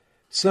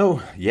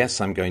So, yes,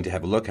 I'm going to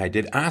have a look. I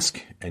did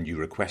ask, and you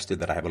requested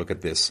that I have a look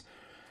at this.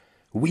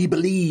 We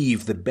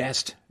Believe the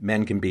Best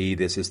Men Can Be.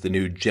 This is the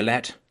new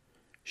Gillette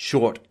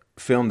short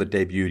film that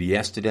debuted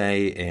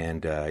yesterday,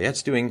 and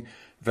it's doing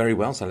very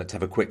well, so let's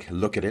have a quick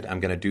look at it. I'm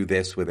going to do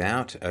this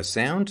without a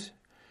sound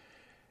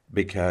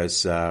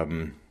because,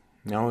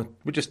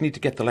 we just need to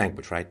get the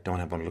language, right? Don't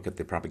want to look at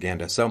the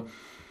propaganda. So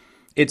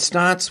it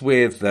starts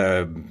with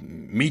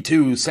Me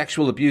Too,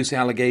 sexual abuse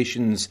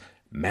allegations,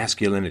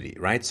 masculinity,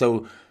 right?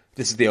 So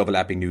this is the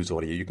overlapping news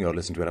audio. You can go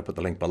listen to it. I'll put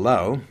the link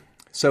below.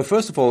 So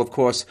first of all, of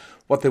course,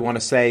 what they want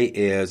to say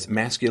is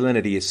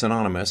masculinity is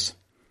synonymous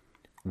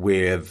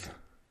with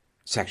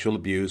sexual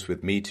abuse,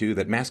 with Me Too,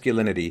 that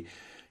masculinity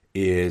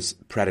is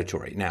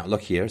predatory. Now, look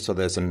here. So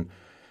there's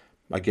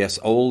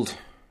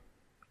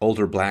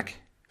older black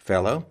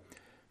fellow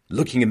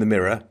looking in the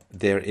mirror.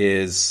 There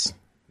is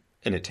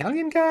an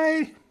Italian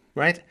guy,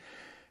 right?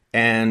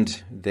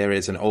 And there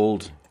is an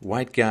old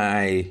white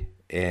guy,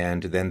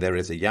 and then there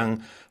is a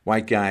young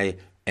white guy.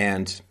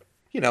 And,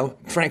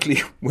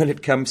 frankly, when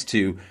it comes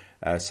to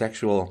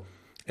sexual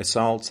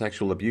assault,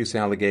 sexual abuse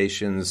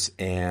allegations,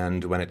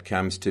 and when it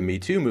comes to Me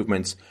Too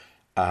movements,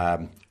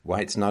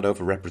 white's not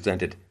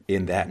overrepresented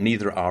in that.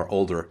 Neither are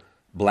older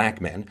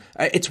black men.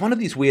 It's one of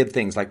these weird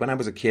things. Like when I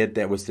was a kid,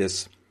 there was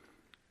this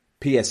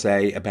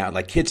PSA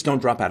about kids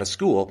don't drop out of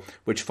school,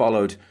 which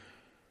followed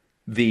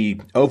the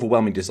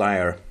overwhelming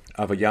desire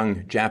of a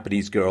young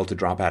Japanese girl to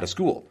drop out of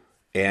school.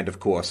 And of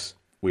course,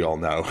 we all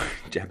know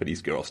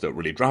Japanese girls don't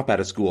really drop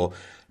out of school,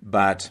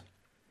 but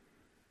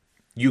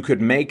you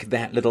could make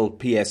that little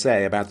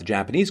PSA about the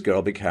Japanese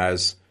girl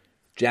because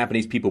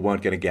Japanese people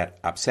weren't going to get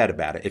upset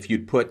about it. If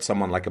you'd put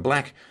someone like a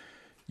black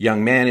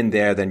young man in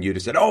there, then you'd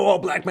have said, all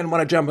black men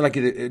want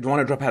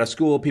to drop out of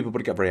school. People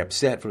would get very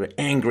upset, very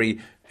angry.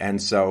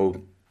 And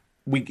so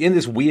we in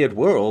this weird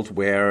world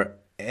where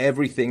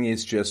everything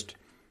is just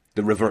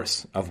the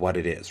reverse of what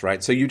it is,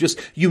 right? So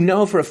you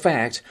know for a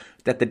fact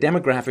that the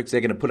demographics they're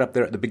going to put up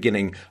there at the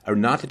beginning are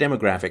not the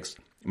demographics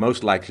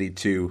most likely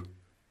to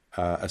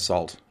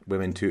assault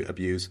women, to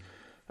abuse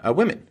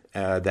women.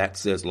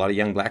 There's a lot of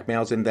young black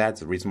males in that. It's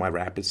the reason why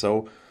rap is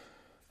so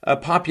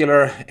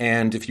popular.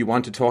 And if you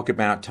want to talk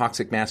about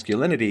toxic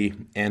masculinity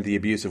and the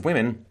abuse of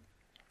women,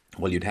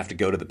 well, you'd have to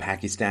go to the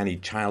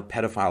Pakistani child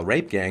pedophile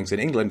rape gangs in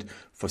England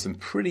for some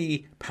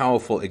pretty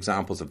powerful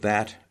examples of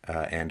that.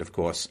 And of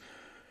course,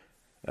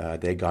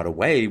 they got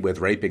away with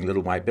raping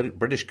little white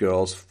British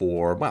girls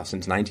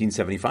since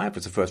 1975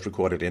 was the first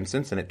recorded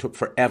instance, and it took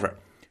forever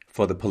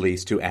for the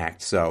police to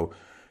act. So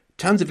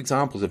tons of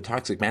examples of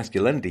toxic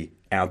masculinity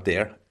out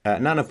there,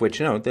 none of which,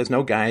 there's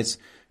no guys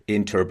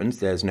in turbans.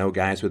 There's no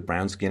guys with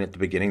brown skin at the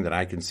beginning that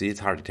I can see. It's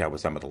hard to tell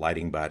with some of the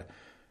lighting, but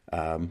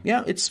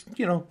it's,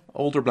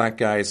 older black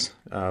guys,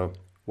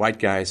 white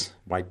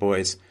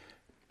boys,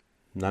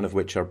 none of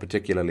which are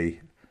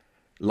particularly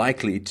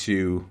likely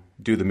to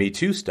do the Me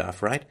Too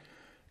stuff, right?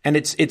 And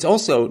it's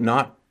also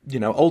not,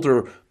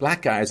 older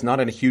black guys not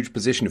in a huge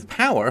position of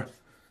power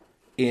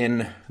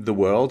in the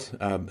world,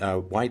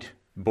 white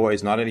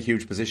boys not in a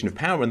huge position of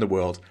power in the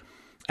world.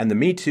 And the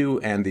Me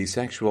Too and the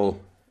sexual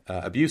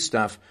abuse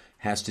stuff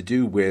has to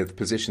do with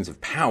positions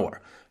of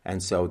power.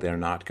 And so they're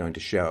not going to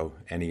show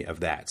any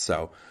of that.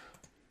 So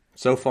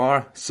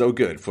far, so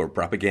good for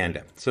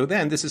propaganda. So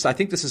then I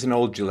think this is an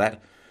old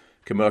Gillette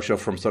commercial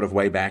from sort of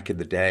way back in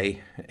the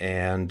day.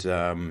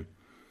 And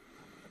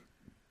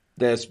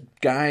there's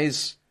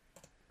guys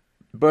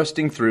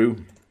bursting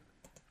through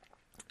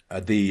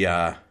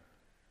the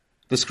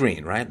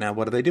screen, right? Now,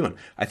 what are they doing?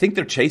 I think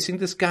they're chasing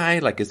this guy.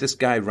 Is this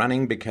guy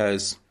running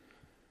because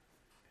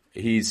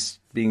he's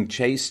being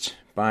chased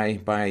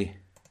by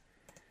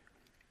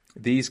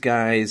these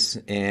guys?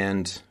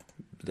 And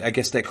I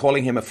guess they're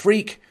calling him a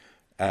freak,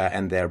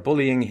 and they're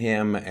bullying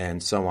him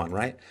and so on,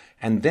 right?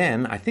 And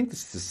then, I think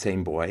this is the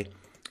same boy,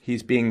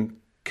 he's being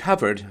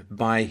covered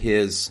by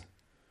he's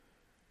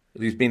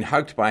being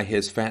hugged by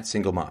his fat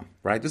single mom,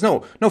 right? There's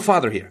no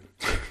father here.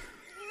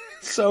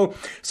 So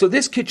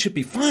this kid should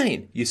be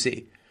fine, you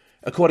see,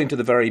 according to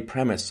the very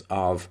premise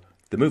of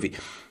the movie.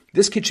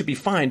 This kid should be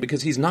fine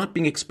because he's not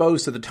being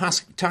exposed to the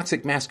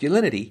toxic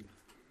masculinity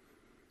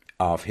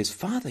of his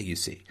father, you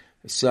see.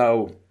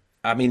 So,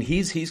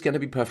 he's going to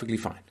be perfectly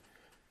fine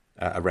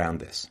around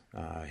this.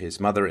 His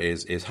mother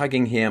is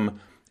hugging him,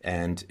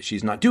 and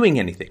she's not doing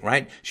anything,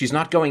 right? She's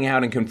not going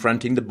out and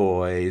confronting the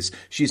boys.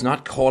 She's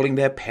not calling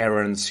their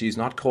parents. She's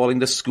not calling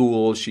the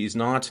school. She's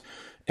not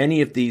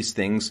any of these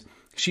things.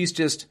 She's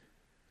just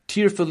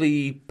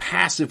tearfully,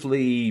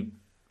 passively,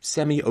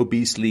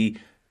 semi-obesely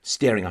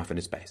staring off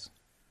into space.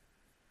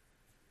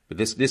 But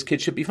this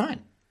kid should be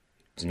fine.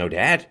 There's no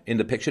dad in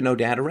the picture, no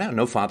dad around,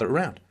 no father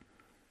around.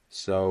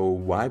 So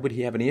why would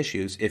he have any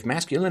issues? If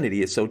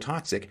masculinity is so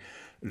toxic,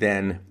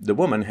 then the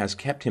woman has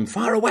kept him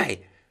far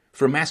away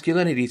from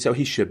masculinity, so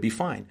he should be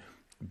fine.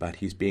 But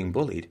he's being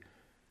bullied.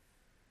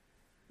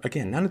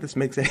 Again, none of this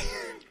makes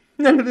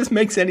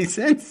any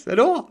sense at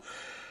all.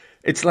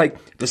 It's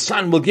like the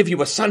sun will give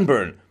you a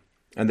sunburn,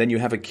 and then you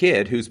have a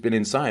kid who's been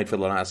inside for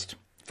the last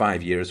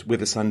 5 years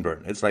with a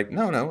sunburn. It's like,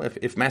 no,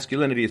 if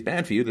masculinity is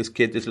bad for you, this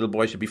little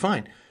boy should be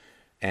fine.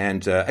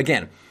 And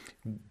again,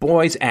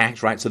 boys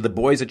act, right? So the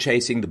boys are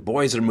chasing, the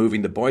boys are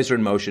moving, the boys are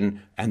in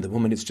motion, and the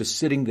woman is just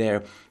sitting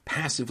there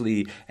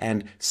passively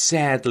and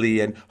sadly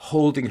and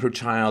holding her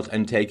child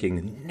and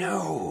taking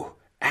no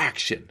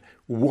action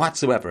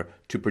whatsoever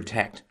to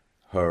protect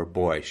her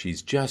boy.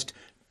 She's just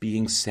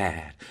being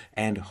sad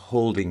and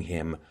holding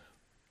him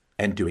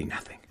and doing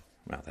nothing.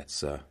 Well,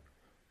 that's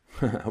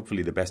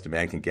hopefully the best a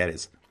man can get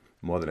is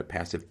more than a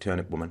passive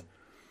turnip woman.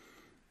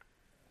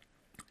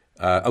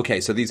 Okay,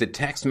 so these are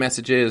text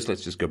messages.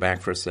 Let's just go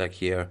back for a sec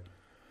here.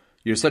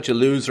 You're such a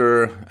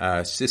loser,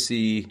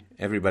 sissy,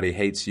 everybody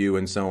hates you,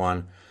 and so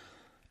on.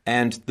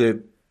 And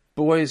the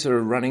boys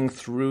are running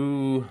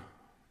through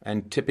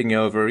and tipping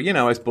over,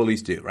 as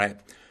bullies do, right?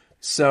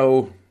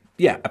 So,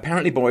 yeah,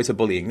 apparently boys are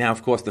bullying. Now,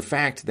 of course, the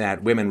fact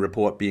that women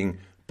report being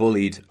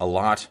bullied a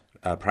lot,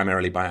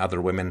 primarily by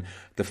other women,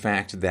 the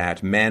fact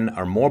that men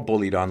are more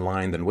bullied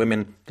online than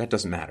women, that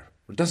doesn't matter.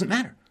 It doesn't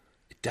matter.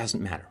 It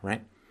doesn't matter,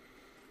 right?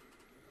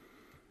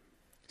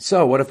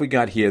 So what have we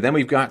got here? Then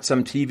we've got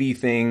some TV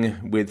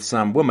thing with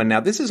some woman. Now,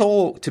 this is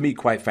all, to me,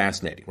 quite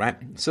fascinating, right?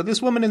 So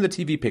this woman in the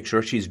TV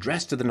picture, she's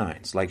dressed to the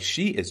nines. Like,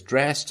 she is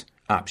dressed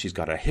up. She's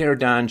got her hair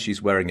done.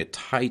 She's wearing a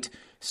tight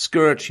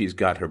skirt. She's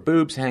got her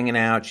boobs hanging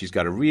out. She's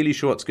got a really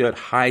short skirt,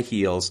 high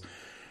heels.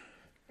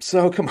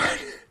 So, come on.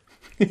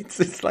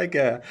 It's like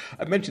I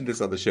mentioned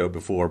this on the show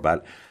before,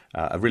 but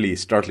a really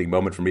startling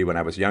moment for me when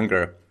I was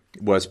younger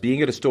was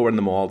being at a store in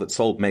the mall that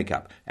sold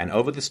makeup. And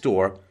over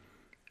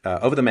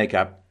the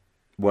makeup,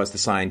 was the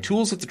sign,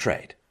 tools of the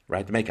trade,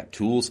 right? The makeup,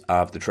 tools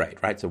of the trade,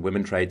 right? So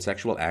women trade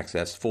sexual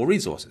access for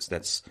resources.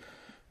 That's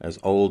as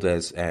old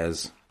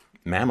as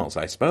mammals,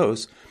 I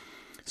suppose.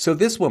 So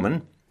this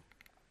woman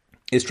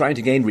is trying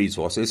to gain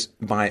resources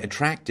by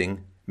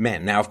attracting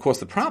men. Now, of course,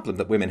 the problem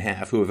that women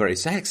have, who are very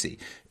sexy,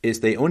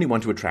 is they only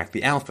want to attract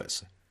the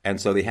alphas. And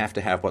so they have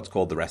to have what's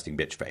called the resting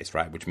bitch face,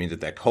 right? Which means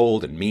that they're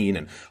cold and mean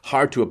and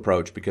hard to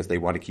approach because they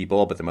want to keep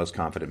all but the most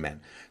confident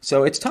men.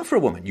 So it's tough for a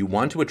woman. You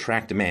want to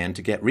attract a man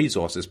to get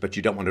resources, but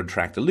you don't want to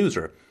attract a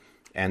loser.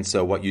 And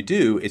so what you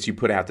do is you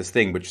put out this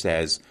thing which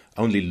says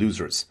only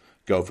losers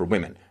go for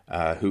women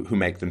who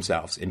make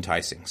themselves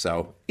enticing.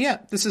 So, yeah,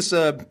 this is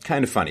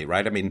kind of funny,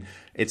 right? I mean,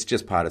 it's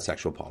just part of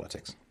sexual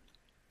politics.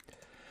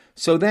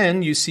 So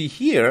then you see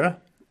here,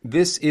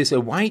 this is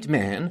a white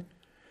man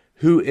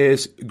who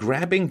is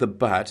grabbing the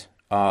butt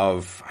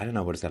of, I don't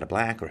know, what is that, a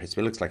black or it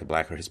looks like a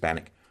black or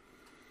Hispanic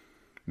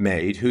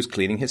maid who's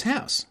cleaning his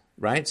house,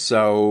 right?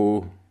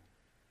 So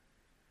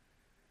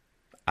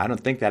I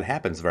don't think that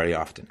happens very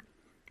often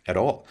at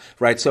all,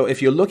 right? So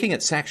if you're looking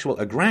at sexual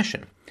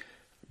aggression,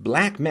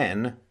 black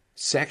men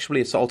sexually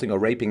assaulting or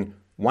raping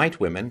white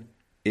women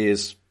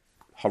is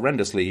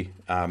horrendously,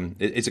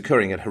 it's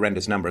occurring at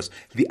horrendous numbers.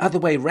 The other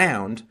way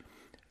round,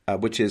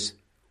 which is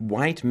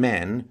white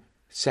men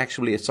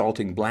sexually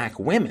assaulting black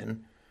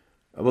women,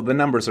 well, the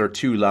numbers are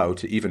too low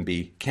to even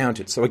be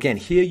counted. So again,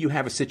 here you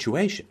have a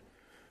situation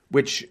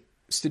which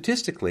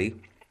statistically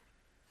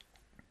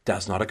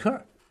does not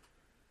occur,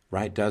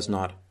 right? Does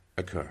not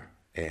occur.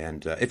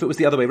 And if it was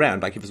the other way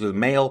around, like if it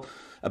was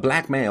a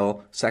black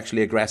male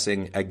sexually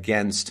aggressing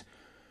against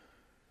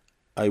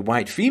a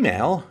white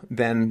female,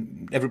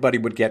 then everybody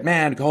would get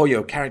mad, go, oh,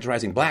 you're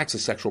characterizing blacks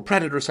as sexual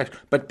predators.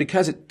 But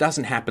because it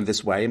doesn't happen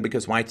this way, and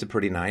because whites are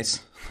pretty nice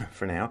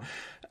for now,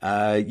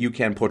 you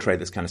can portray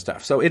this kind of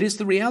stuff. So it is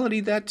the reality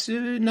that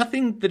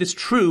nothing that is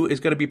true is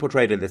going to be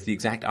portrayed in this. The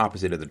exact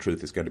opposite of the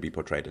truth is going to be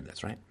portrayed in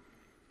this, right?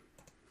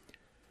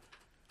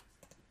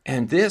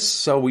 And this,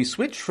 so we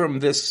switch from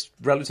this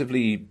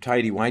relatively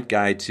tidy white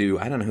guy to,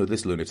 I don't know who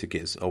this lunatic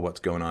is or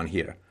what's going on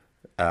here.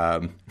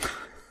 I'm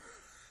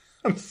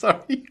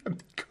sorry.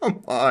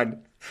 Come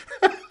on.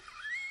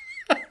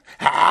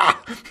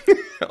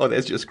 Oh,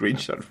 there's your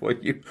screenshot for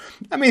you.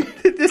 I mean,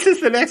 this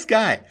is the next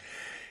guy.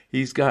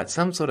 He's got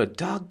some sort of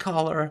dog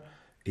collar.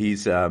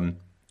 He's, oh,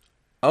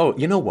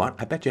 you know what?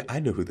 I bet you I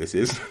know who this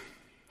is.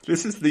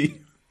 This is the,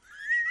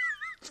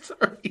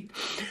 sorry.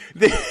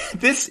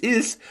 This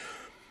is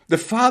the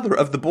father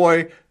of the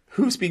boy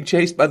who's being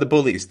chased by the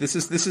bullies. This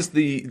is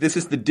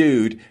the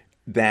dude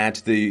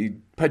that the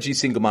pudgy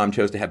single mom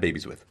chose to have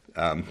babies with.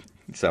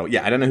 So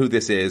yeah, I don't know who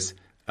this is,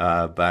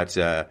 but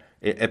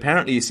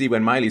apparently you see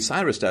when Miley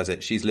Cyrus does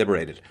it, she's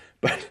liberated.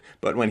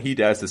 But when he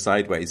does the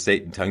sideways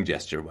Satan tongue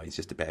gesture, well, he's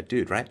just a bad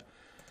dude, right?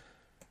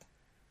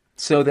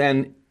 So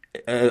then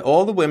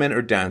all the women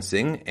are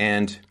dancing,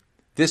 and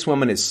this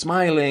woman is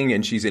smiling,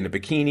 and she's in a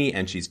bikini,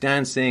 and she's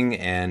dancing,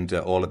 and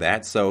all of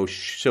that. So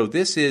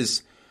this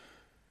is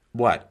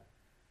what?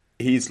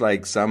 He's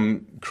like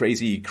some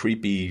crazy,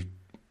 creepy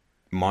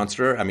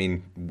monster. I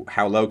mean,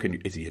 how low can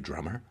you, is he a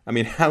drummer? I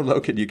mean, how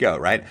low can you go,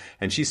 right?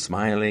 And she's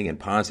smiling and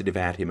positive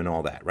at him and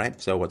all that, right?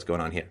 So what's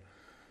going on here?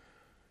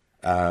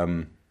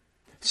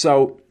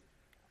 So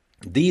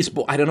these,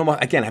 I don't know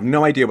what, again, I have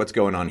no idea what's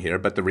going on here,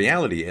 but the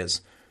reality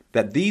is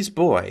that these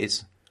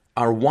boys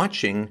are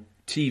watching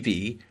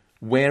TV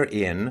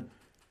wherein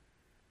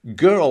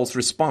girls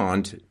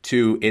respond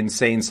to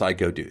insane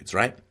psycho dudes,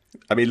 right?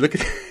 I mean, look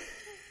at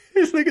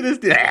just look at this.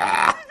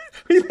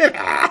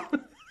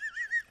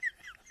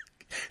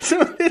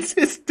 So this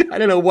is, I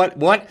don't know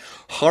what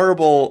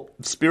horrible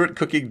spirit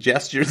cooking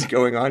gestures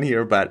going on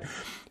here, but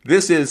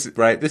this is,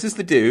 right, this is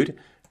the dude,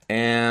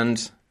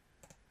 and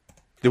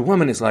the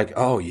woman is like,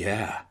 oh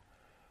yeah,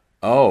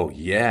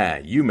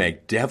 you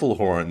make devil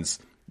horns.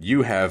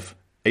 You have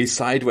a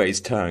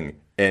sideways tongue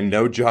and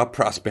no job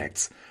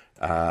prospects.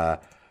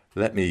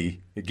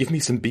 Give me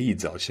some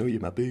beads. I'll show you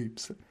my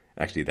boobs.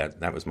 Actually,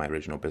 that was my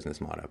original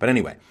business motto. But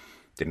anyway,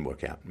 didn't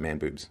work out. Man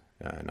boobs,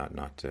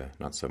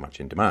 not so much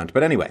in demand.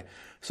 But anyway,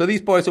 so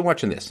these boys are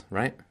watching this,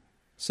 right?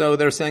 So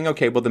they're saying,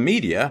 okay, well, the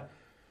media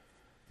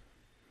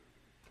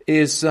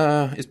is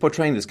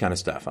portraying this kind of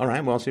stuff. All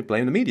right, well, so you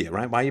blame the media,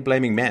 right? Why are you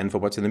blaming men for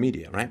what's in the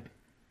media, right?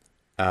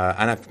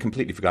 And I've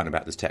completely forgotten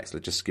about this text.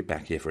 Let's just skip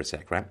back here for a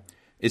sec, right?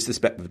 It's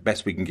the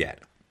best we can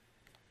get.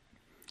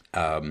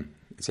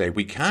 Say,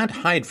 we can't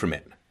hide from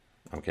it.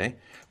 Okay.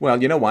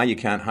 Well, you know why you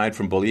can't hide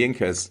from bullying?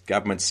 Because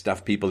government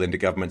stuff people into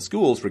government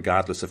schools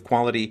regardless of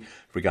quality,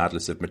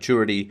 regardless of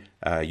maturity,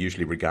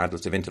 usually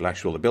regardless of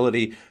intellectual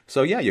ability.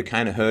 So yeah, you're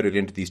kind of herded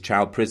into these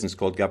child prisons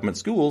called government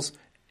schools,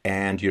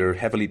 and you're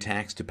heavily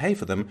taxed to pay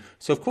for them.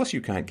 So of course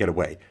you can't get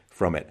away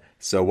from it.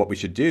 So what we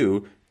should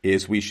do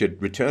is we should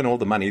return all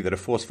the money that are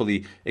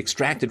forcefully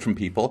extracted from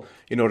people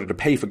in order to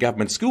pay for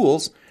government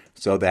schools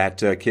so that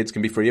kids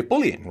can be free of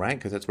bullying, right?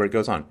 Because that's where it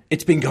goes on.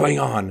 It's been going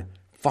on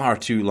far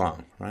too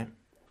long, right?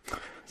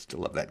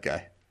 Still love that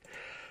guy.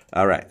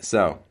 All right,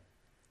 so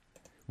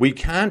we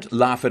can't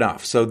laugh it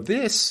off. So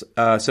this,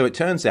 so it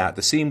turns out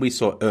the scene we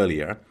saw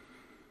earlier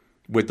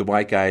with the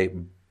white guy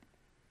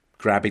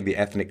grabbing the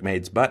ethnic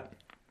maid's butt,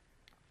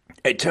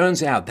 it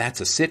turns out that's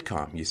a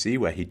sitcom, you see,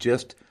 where he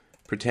just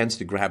pretends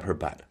to grab her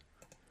butt.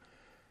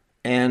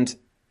 And,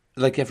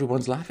 like,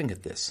 everyone's laughing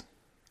at this.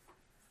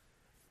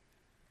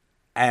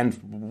 And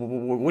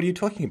what are you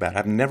talking about?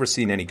 I've never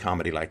seen any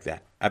comedy like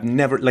that. I've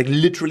never, like,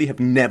 literally have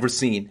never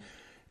seen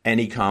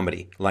any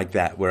comedy like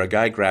that where a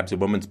guy grabs a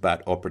woman's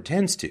butt or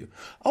pretends to.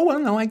 Oh, well,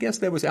 no, I guess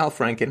there was Al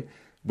Franken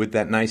with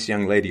that nice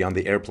young lady on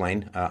the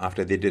airplane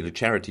after they did a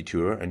charity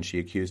tour, and she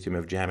accused him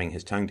of jamming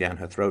his tongue down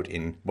her throat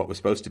in what was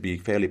supposed to be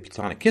fairly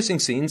platonic kissing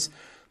scenes.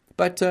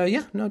 But,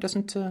 yeah, no, it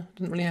doesn't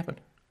really happen.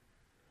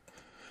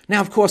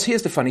 Now, of course,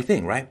 here's the funny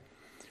thing, right?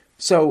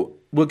 So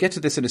we'll get to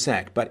this in a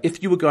sec, but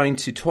if you were going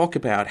to talk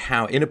about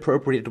how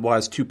inappropriate it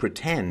was to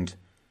pretend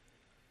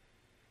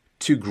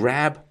to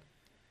grab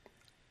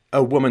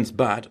a woman's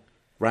butt,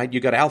 right? You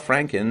got Al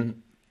Franken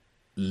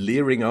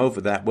leering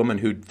over that woman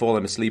who'd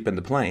fallen asleep in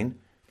the plane,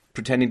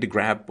 pretending to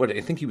grab, what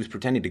I think he was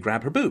pretending to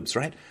grab her boobs,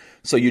 right?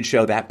 So you'd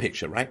show that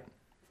picture, right?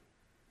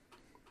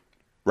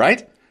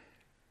 Right?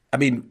 I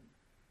mean,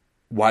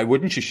 why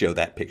wouldn't you show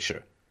that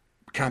picture?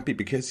 Can't be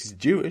because he's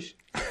Jewish.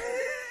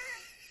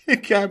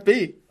 It can't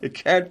be. It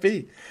can't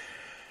be.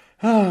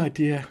 Oh,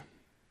 dear.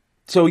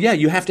 So, yeah,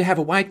 you have to have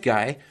a white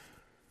guy,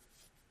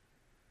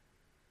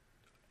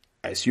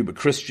 I assume a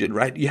Christian,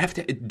 right? You have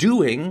to,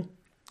 doing,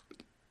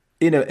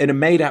 in a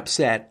made-up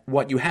set,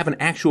 what you have an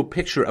actual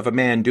picture of a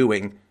man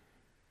doing,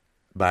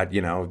 but,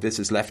 you know, this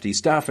is lefty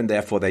stuff, and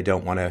therefore they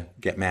don't want to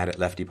get mad at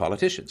lefty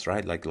politicians,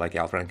 right? Like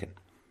Al Franken.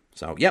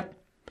 So, yep.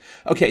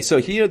 Okay, so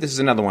here, this is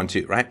another one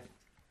too, right?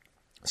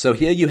 So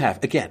here you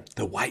have, again,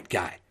 the white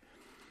guy.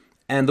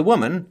 And the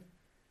woman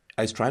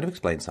is trying to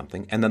explain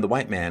something, and then the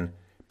white man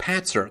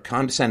pats her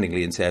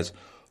condescendingly and says,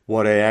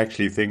 what I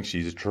actually think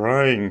she's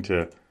trying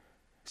to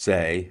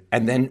say.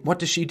 And then what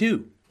does she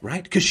do,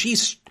 right? Because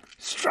she's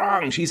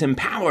strong, she's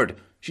empowered,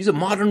 she's a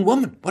modern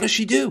woman. What does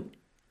she do?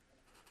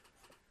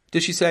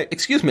 Does she say,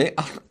 excuse me,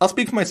 I'll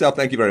speak for myself,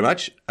 thank you very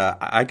much.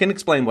 I can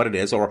explain what it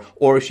is.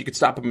 Or if she could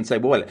stop him and say,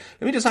 well,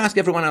 let me just ask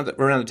everyone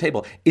around the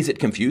table, is it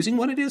confusing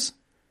what it is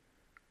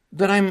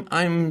that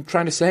I'm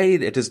trying to say?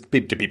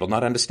 Do people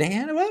not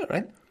understand?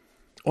 Right?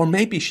 Or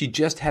maybe she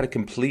just had a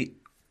complete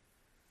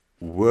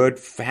word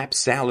fap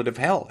salad of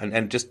hell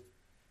and just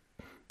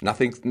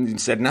nothing,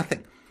 said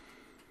nothing.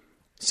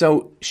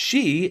 So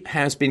she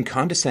has been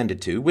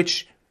condescended to,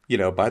 which, you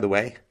know, by the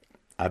way,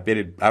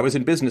 I was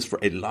in business for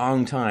a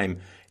long time.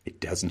 It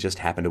doesn't just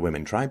happen to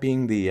women. Try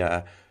being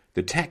the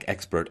tech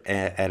expert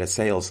at a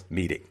sales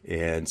meeting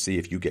and see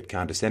if you get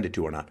condescended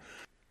to or not.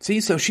 See,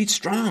 so she's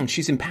strong,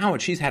 she's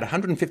empowered, she's had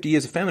 150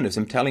 years of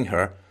feminism telling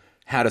her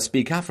how to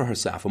speak up for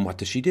herself, and what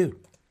does she do?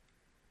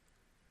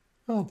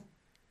 Oh,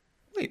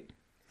 wait,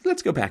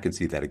 let's go back and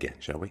see that again,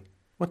 shall we?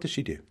 What does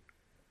she do?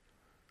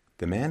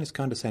 The man is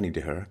condescending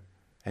to her,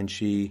 and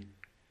she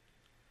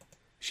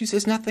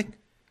says nothing.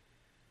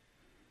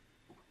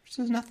 She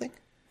says nothing.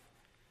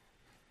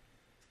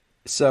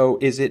 So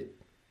is it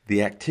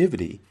the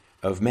activity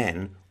of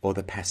men or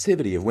the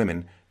passivity of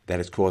women that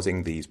is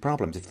causing these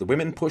problems? If the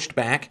women pushed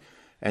back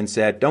and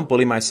said, don't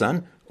bully my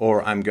son,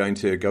 or I'm going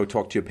to go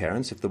talk to your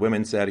parents. If the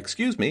women said,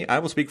 excuse me, I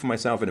will speak for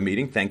myself in a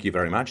meeting, thank you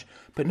very much.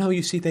 But no,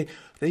 you see,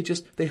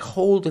 they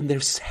hold and they're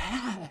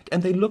sad,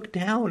 and they look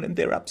down and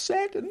they're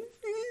upset, and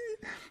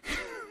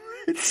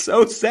it's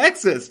so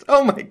sexist.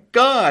 Oh my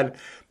God.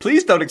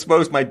 Please don't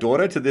expose my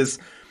daughter to this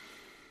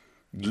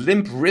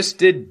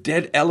limp-wristed,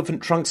 dead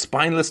elephant trunk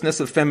spinelessness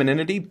of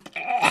femininity.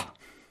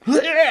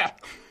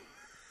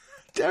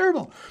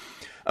 Terrible.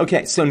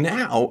 Okay, so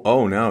now,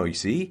 oh no, you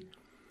see?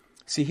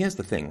 See, here's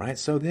the thing, right?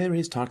 So there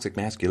is toxic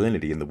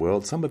masculinity in the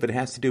world. Some of it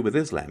has to do with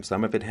Islam.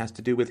 Some of it has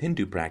to do with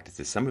Hindu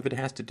practices. Some of it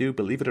has to do,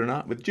 believe it or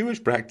not, with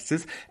Jewish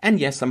practices. And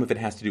yes, some of it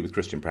has to do with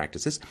Christian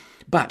practices.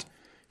 But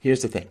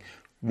here's the thing.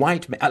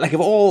 White men, like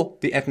of all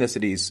the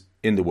ethnicities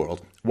in the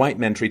world, white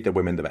men treat their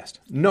women the best.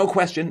 No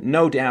question,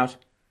 no doubt.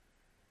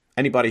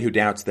 Anybody who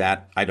doubts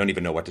that, I don't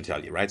even know what to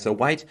tell you, right? So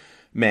white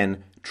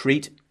men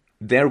treat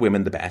their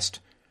women the best.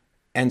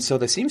 And so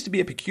there seems to be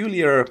a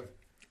peculiar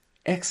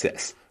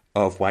excess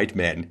of white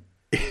men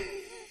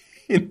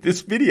in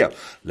this video.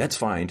 Let's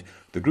find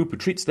the group who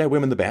treats their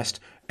women the best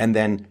and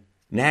then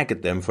nag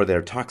at them for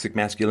their toxic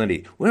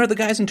masculinity. Where are the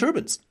guys in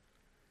turbans?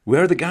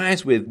 Where are the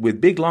guys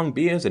with big long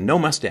beards and no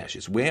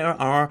mustaches? Where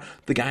are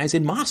the guys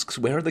in mosques?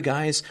 Where are the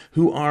guys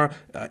who are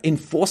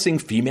enforcing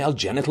female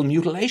genital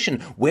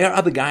mutilation? Where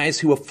are the guys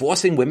who are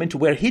forcing women to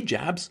wear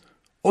hijabs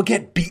or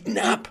get beaten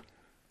up?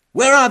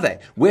 Where are they?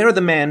 Where are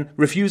the men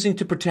refusing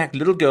to protect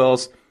little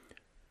girls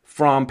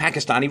from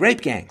Pakistani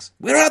rape gangs?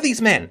 Where are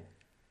these men?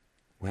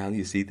 Well,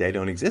 you see, they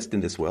don't exist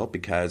in this world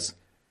because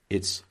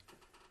it's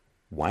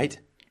white,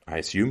 I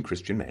assume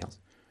Christian males,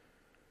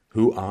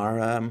 who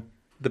are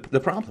the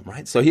problem,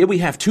 right? So here we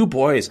have two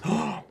boys.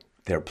 Oh,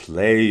 they're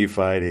play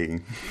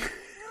fighting.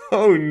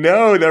 Oh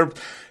no,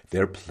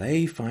 they're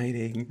play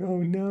fighting. Oh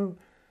no.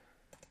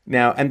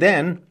 Now, and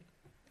then,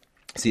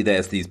 see,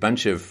 there's these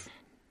bunch of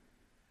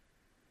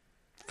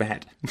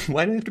fat.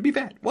 Why do they have to be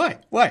fat? Why?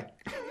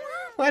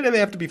 Why do they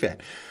have to be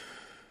fat?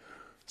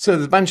 So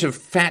there's a bunch of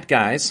fat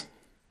guys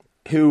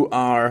who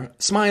are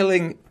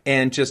smiling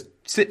and just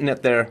sitting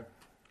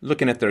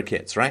looking at their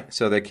kids, right?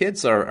 So their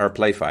kids are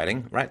play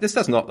fighting, right? This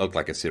does not look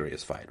like a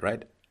serious fight,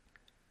 right?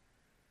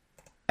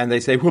 And they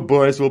say, well,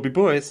 boys will be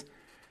boys.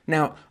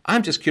 Now,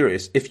 I'm just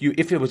curious,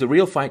 if there was a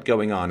real fight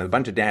going on and a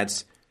bunch of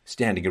dads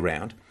standing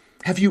around,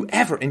 have you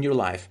ever in your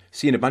life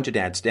seen a bunch of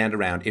dads stand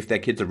around if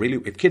kids are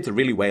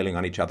really wailing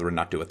on each other and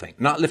not do a thing?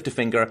 Not lift a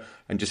finger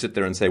and just sit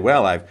there and say,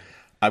 well,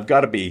 I've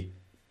got to be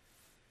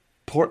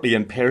portly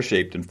and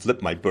pear-shaped and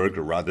flip my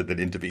burger rather than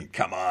intervene.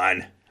 Come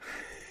on.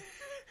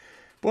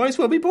 Boys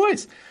will be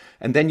boys.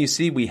 And then you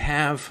see we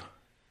have,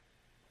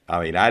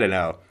 I don't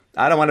know.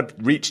 I don't want to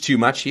reach too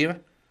much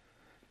here.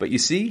 But you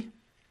see,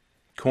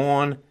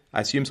 corn,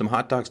 I assume some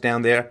hot dogs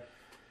down there,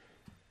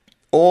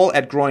 all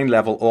at groin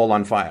level, all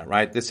on fire,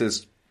 right? This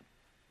is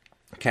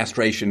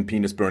castration,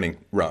 penis burning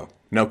row.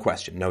 No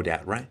question, no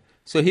doubt, right?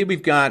 So here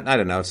we've got, I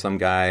don't know, some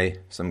guy.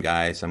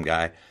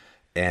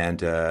 And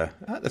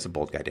there's a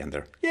bald guy down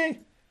there. Yay.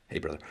 Hey,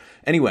 brother.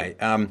 Anyway,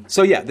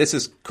 so yeah, this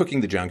is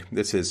cooking the junk.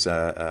 This is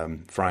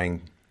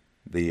frying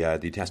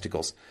the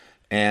testicles.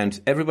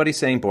 And everybody's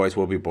saying boys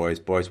will be boys,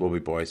 boys will be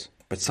boys.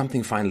 But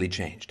something finally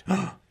changed.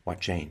 What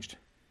changed?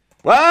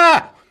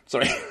 Ah!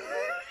 Sorry.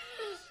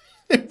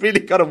 I really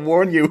got to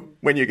warn you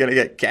when you're going to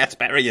get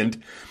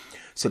Kasparioned.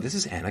 So this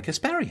is Anna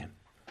Kasparian.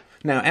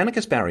 Now, Anna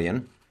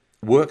Kasparian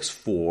works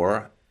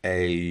for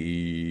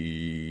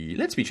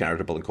let's be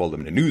charitable and call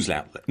them a news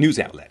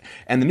outlet.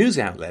 And the news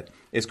outlet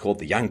is called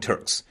the Young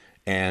Turks.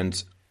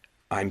 And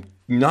I'm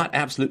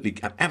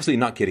absolutely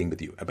not kidding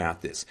with you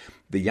about this.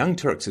 The Young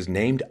Turks is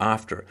named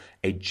after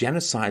a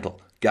genocidal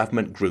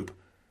government group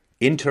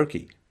in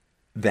Turkey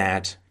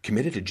that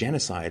committed a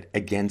genocide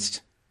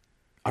against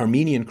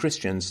Armenian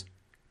Christians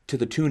to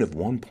the tune of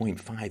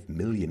 1.5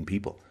 million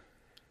people.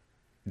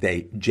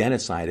 They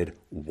genocided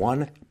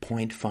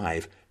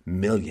 1.5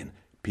 million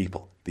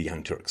people, the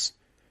Young Turks.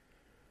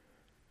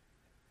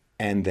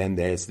 And then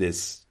there's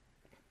this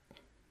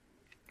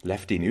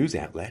lefty news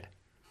outlet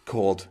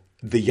called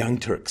the Young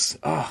Turks.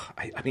 Oh,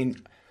 I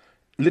mean,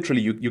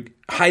 literally, you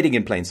hiding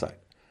in plain sight.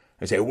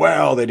 They say,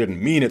 well, they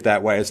didn't mean it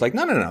that way. It's like,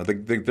 no.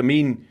 The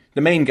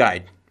main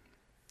guy,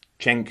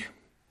 Cenk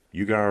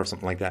Uygur or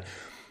something like that.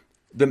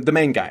 The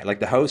main guy, like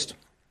the host,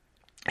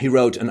 he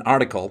wrote an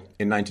article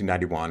in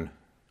 1991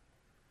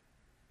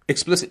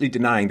 explicitly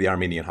denying the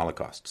Armenian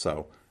Holocaust.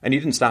 And he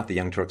didn't start the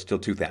Young Turks till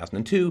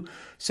 2002.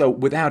 So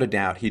without a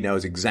doubt, he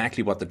knows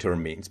exactly what the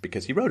term means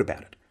because he wrote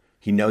about it.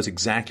 He knows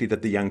exactly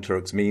that the Young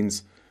Turks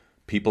means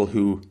people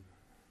who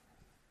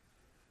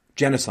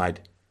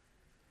genocide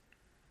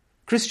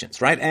Christians,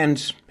 right?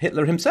 And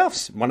Hitler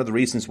himself, one of the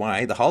reasons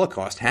why the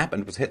Holocaust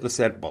happened was Hitler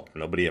said, well,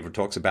 nobody ever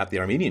talks about the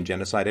Armenian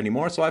genocide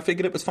anymore, so I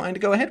figured it was fine to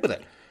go ahead with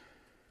it.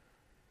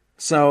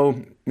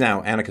 So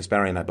now Anna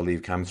Kasparian, I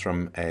believe, comes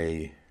from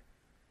a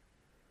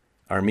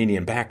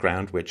Armenian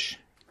background, which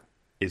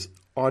is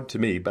odd to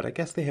me, but I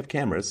guess they have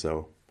cameras,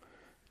 so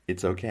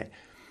it's okay.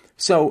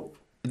 So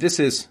this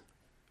is,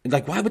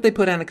 like, why would they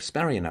put Anna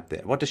Kasparian up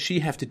there? What does she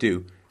have to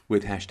do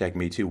with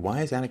 #MeToo?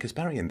 Why is Anna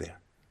Kasparian there?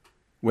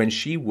 When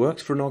she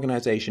works for an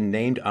organization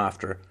named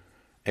after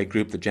a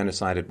group that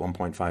genocided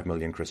 1.5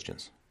 million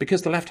Christians.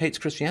 Because the left hates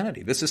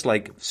Christianity. This is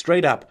like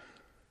straight up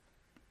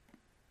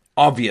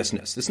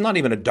obviousness. It's not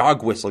even a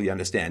dog whistle, you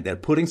understand. They're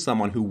putting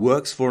someone who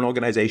works for an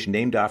organization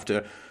named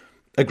after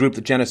a group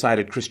that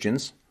genocided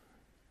Christians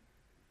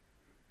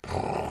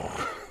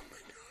Oh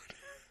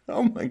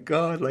my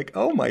God, like,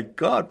 oh my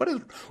God, what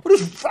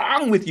is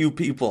wrong with you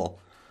people?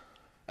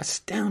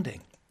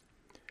 Astounding.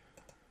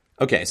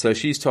 Okay, so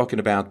she's talking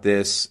about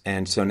this,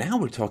 and so now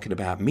we're talking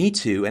about Me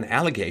Too and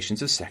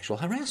allegations of sexual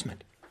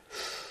harassment.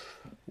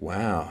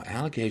 Wow,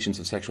 allegations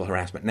of sexual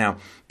harassment. Now,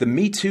 the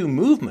Me Too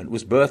movement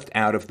was birthed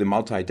out of the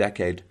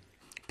multi-decade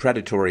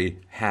predatory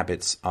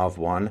habits of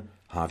one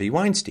Harvey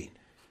Weinstein.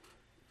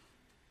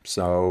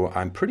 So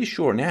I'm pretty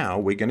sure now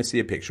we're going to see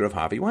a picture of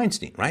Harvey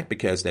Weinstein, right?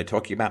 Because they're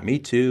talking about Me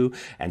Too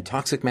and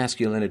toxic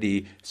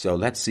masculinity. So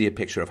let's see a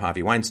picture of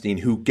Harvey Weinstein,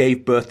 who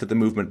gave birth to the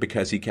movement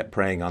because he kept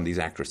preying on these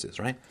actresses,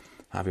 right?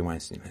 Harvey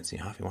Weinstein. Let's see.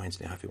 Harvey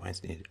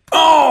Weinstein.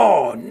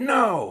 Oh,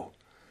 no!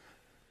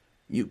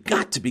 You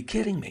got to be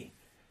kidding me.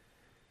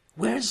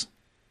 Where's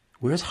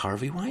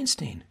Harvey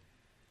Weinstein?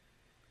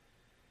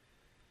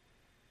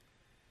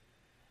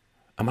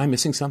 Am I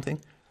missing something?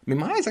 I mean,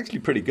 my eye's actually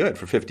pretty good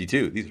for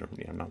 52. These are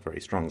not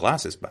very strong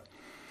glasses, but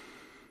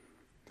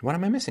what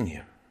am I missing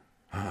here?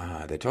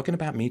 They're talking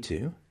about Me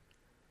Too.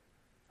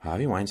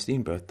 Harvey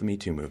Weinstein birthed the Me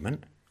Too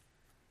movement.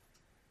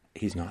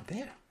 He's not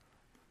there.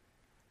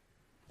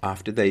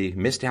 After they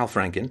missed Al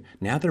Franken,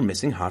 now they're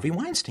missing Harvey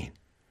Weinstein.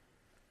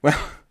 Well,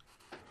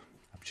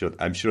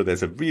 I'm sure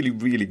there's a really,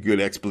 really good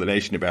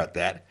explanation about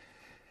that.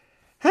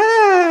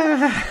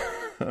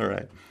 All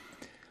right.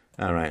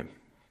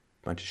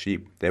 Bunch of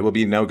sheep. There will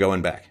be no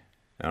going back.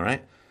 All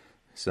right?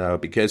 So,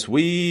 because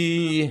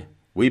we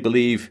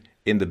believe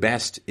in the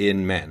best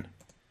in men.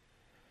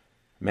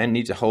 Men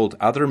need to hold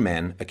other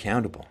men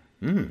accountable.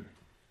 Men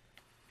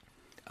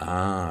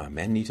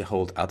need to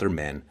hold other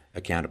men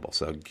accountable.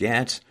 So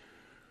get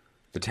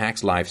the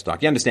tax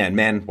livestock. You understand,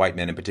 men, white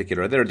men in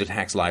particular, they're the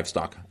tax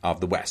livestock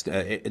of the West.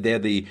 They're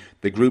the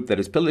group that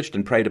is pillaged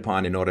and preyed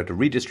upon in order to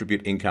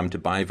redistribute income to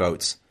buy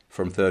votes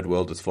from third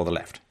worlders for the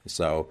left.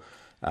 So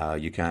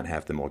you can't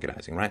have them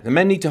organizing, right? The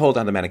men need to hold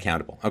other men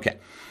accountable. Okay.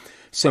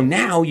 So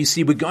now, you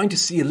see, we're going to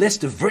see a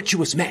list of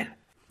virtuous men.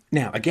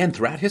 Now, again,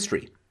 throughout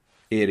history,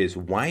 it is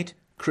white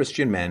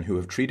Christian men who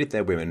have treated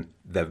their women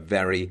the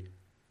very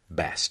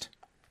best.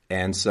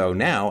 And so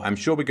now, I'm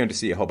sure we're going to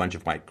see a whole bunch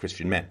of white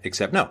Christian men.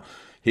 Except, no.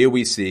 Here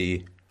we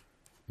see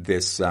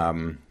this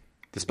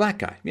black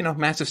guy.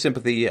 Massive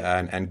sympathy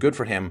and good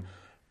for him.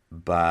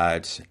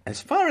 But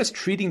as far as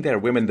treating their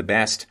women the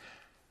best,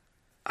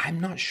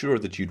 I'm not sure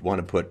that you'd want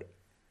to put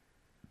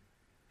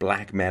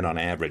black men on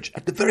average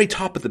at the very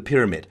top of the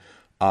pyramid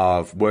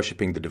of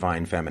worshiping the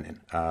divine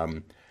feminine.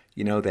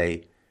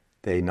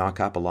 They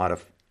knock up a lot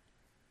of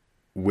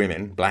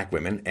women, black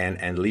women,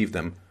 and leave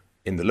them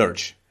in the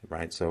lurch,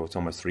 right? So it's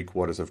almost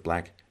 3/4 of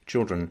black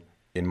children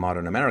in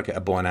modern America are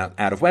born out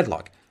of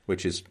wedlock,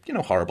 which is,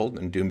 horrible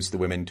and dooms the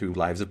women to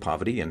lives of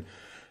poverty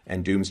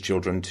and dooms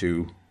children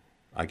to,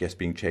 I guess,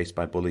 being chased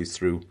by bullies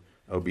through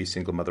obese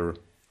single mother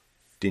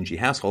dingy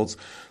households.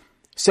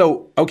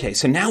 So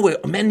now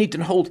men need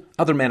to hold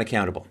other men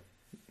accountable.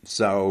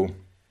 So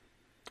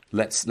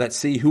let's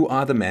see who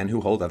are the men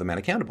who hold other men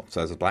accountable. So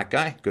there's a black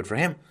guy, good for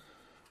him.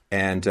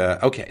 And,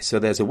 so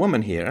there's a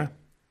woman here.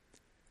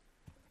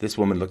 This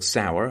woman looks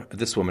sour.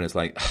 This woman is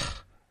like,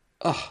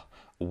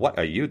 what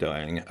are you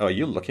doing? Are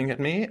you looking at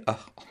me?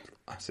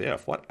 As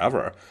if,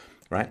 whatever,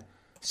 right?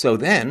 So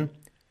then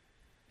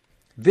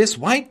this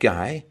white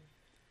guy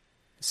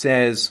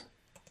says,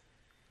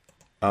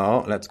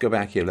 let's go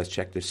back here. Let's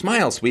check this.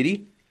 Smile,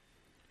 sweetie.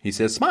 He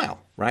says,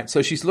 smile, right?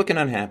 So she's looking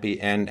unhappy,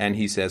 and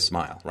he says,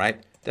 smile,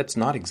 right? That's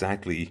not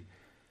exactly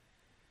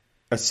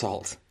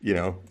assault,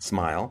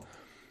 smile.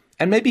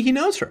 And maybe he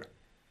knows her,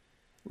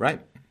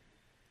 right?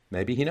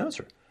 Maybe he knows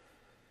her.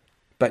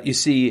 But you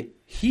see,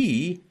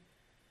 he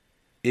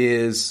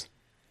is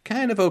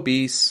kind of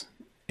obese,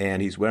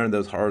 and he's wearing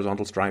those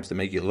horizontal stripes that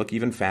make you look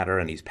even fatter,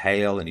 and he's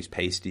pale, and he's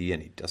pasty,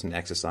 and he doesn't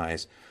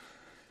exercise.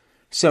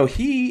 So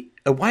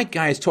a white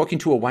guy is talking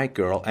to a white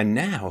girl, and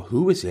now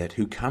who is it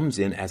who comes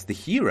in as the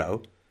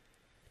hero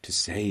to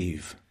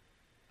save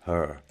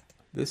her?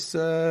 This,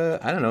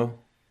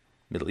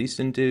 Middle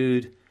Eastern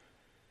dude.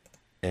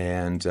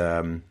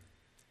 And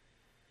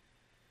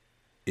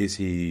is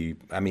he,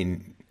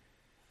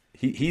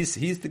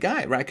 he's the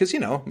guy, right? Because,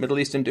 Middle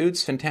Eastern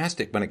dude's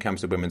fantastic when it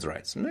comes to women's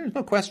rights. And there's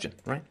no question,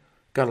 right?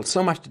 Got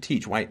so much to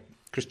teach white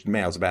Christian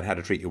males about how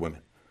to treat your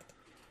women.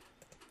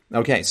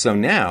 Okay, so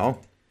now,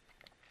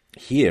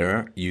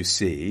 here you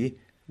see,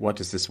 what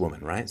is this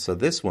woman, right? So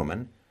this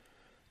woman,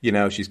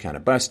 she's kind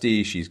of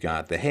busty, she's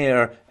got the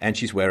hair, and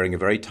she's wearing a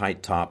very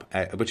tight top,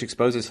 which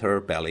exposes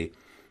her belly,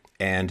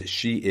 and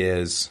she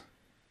is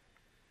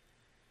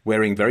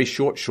wearing very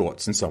short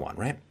shorts and so on,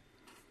 right?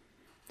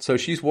 So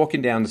she's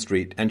walking down the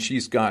street, and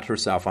she's got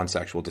herself on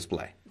sexual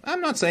display. I'm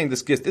not saying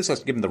this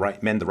doesn't give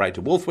men the right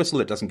to wolf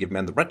whistle. It doesn't give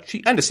men the right.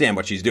 She understand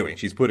what she's doing.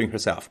 She's putting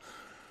herself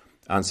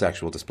on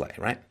sexual display,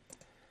 right?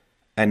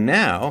 And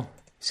now,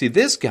 see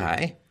this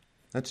guy.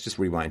 Let's just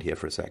rewind here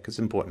for a sec. It's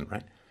important,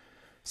 right?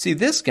 See,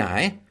 this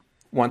guy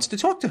wants to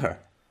talk to her.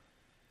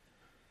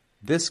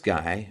 This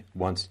guy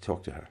wants to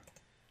talk to her.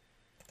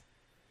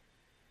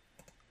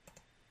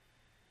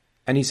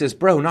 And he says,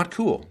 bro, not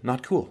cool,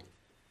 not cool.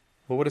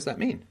 Well, what does that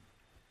mean?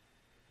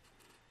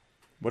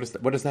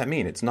 What does that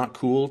mean? It's not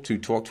cool to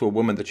talk to a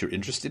woman that you're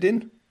interested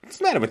in? What's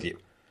the matter with you?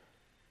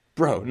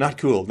 Bro, not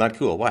cool, not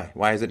cool. Why?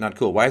 Why is it not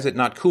cool? Why is it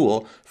not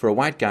cool for a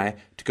white guy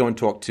to go and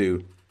talk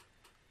to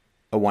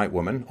a white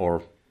woman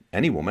or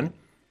any woman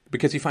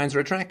because he finds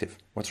her attractive?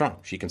 What's wrong?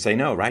 She can say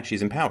no, right?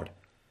 She's empowered.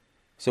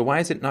 So why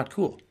is it not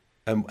cool?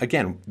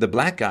 Again, the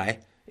black guy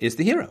is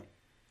the hero.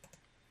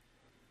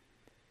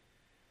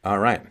 All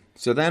right.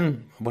 So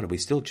then, what, are we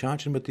still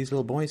charging with these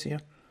little boys here?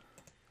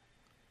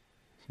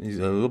 These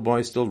little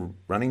boys still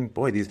running?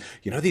 Boy, these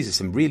are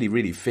some really,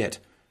 really fit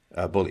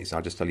bullies.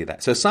 I'll just tell you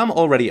that. So some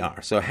already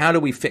are. So how do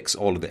we fix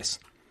all of this?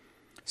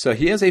 So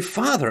here's a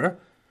father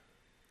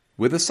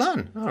with a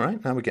son. All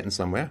right, now we're getting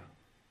somewhere.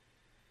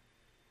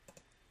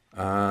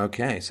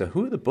 Okay, so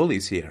who are the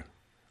bullies here?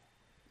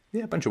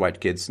 Yeah, a bunch of white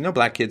kids. No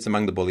black kids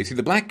among the bullies. See,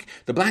 the black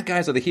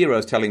guys are the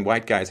heroes telling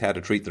white guys how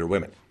to treat their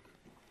women.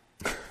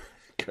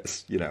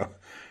 Because,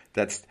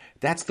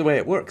 that's the way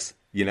it works.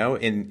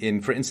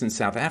 In for instance,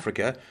 South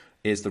Africa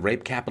is the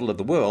rape capital of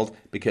the world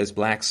because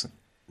blacks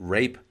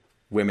rape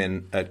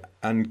women at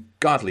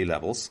ungodly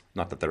levels.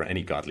 Not that there are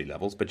any godly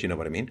levels, but you know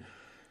what I mean.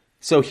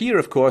 So here,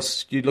 of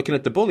course, you're looking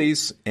at the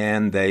bullies,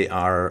 and they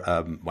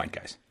are white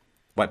guys.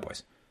 White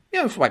boys.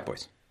 Yeah, it's white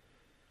boys.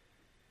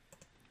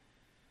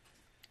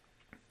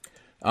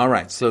 All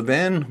right, so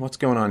then what's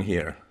going on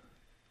here?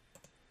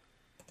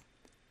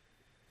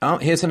 Oh,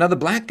 here's another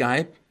black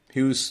guy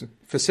who's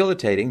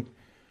facilitating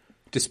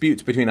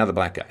disputes between other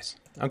black guys.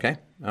 Okay,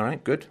 all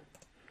right, good.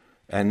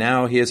 And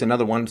now here's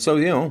another one.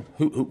 So,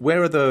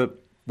 where are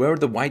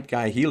the white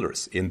guy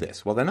healers in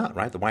this? Well, they're not,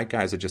 right? The white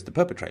guys are just the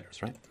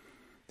perpetrators, right?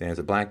 There's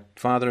a black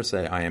father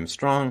say, I am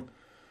strong.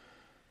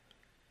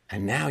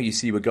 And now you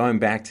see we're going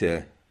back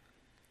to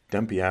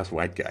dumpy-ass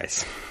white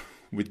guys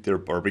with their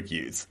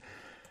barbecues.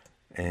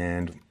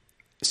 And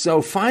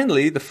so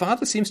finally, the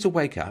father seems to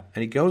wake up,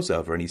 and he goes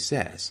over and he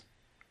says,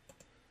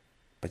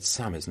 but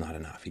some is not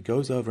enough. He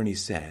goes over and he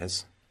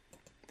says,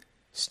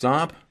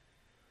 stop.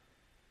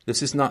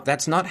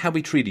 That's not how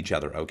we treat each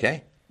other,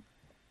 okay?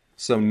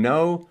 So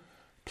no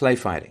play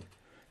fighting.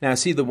 Now,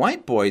 see, the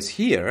white boys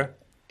here,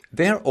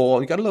 you got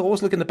to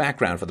always look in the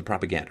background for the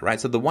propaganda, right?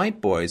 So the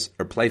white boys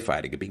are play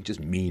fighting, being just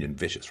mean and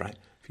vicious, right?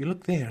 If you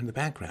look there in the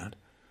background,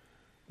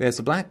 there's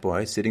a black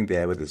boy sitting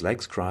there with his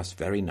legs crossed,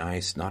 very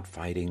nice, not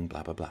fighting,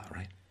 blah, blah, blah,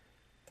 right?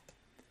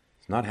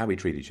 It's not how we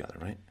treat each other,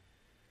 right?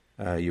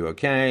 You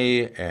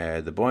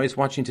okay? The boys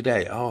watching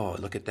today. Oh,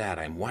 look at that.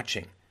 I'm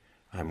watching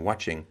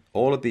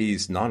all of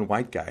these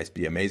non-white guys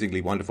be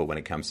amazingly wonderful when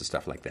it comes to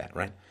stuff like that,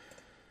 right?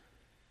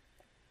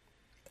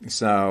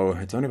 So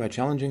it's only by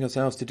challenging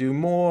ourselves to do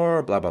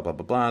more, blah, blah, blah,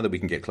 blah, blah, that we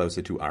can get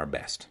closer to our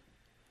best.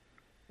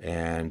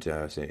 And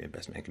say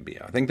best man can be.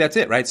 I think that's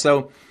it, right?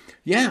 So,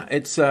 yeah,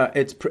 it's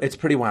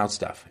pretty wild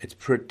stuff. It's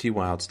pretty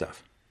wild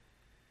stuff.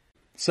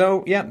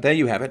 So, yeah, there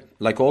you have it.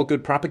 Like all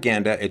good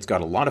propaganda, it's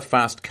got a lot of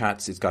fast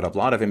cuts. It's got a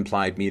lot of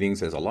implied meanings.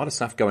 There's a lot of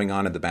stuff going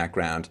on in the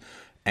background.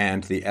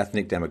 And the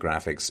ethnic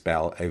demographics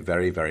spell a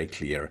very, very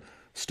clear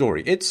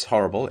story. It's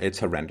horrible. It's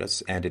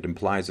horrendous. And it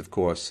implies, of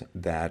course,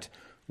 that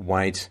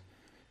white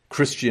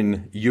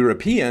Christian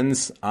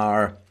Europeans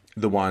are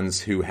the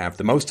ones who have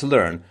the most to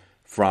learn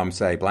from,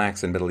 say,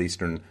 blacks and Middle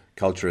Eastern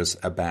cultures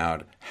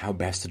about how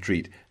best to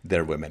treat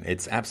their women.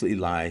 It's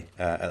absolutely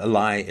a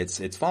lie.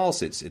 It's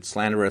false. It's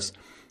slanderous.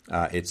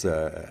 It's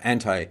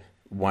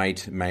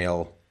anti-white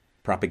male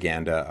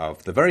propaganda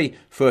of the very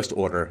first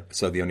order.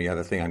 So the only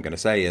other thing I'm going to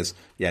say is,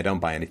 don't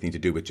buy anything to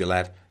do with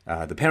Gillette.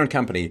 The parent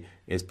company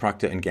is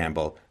Procter &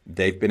 Gamble.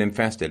 They've been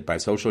infested by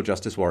social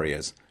justice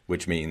warriors,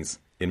 which means,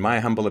 in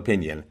my humble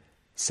opinion,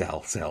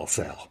 sell, sell,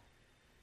 sell.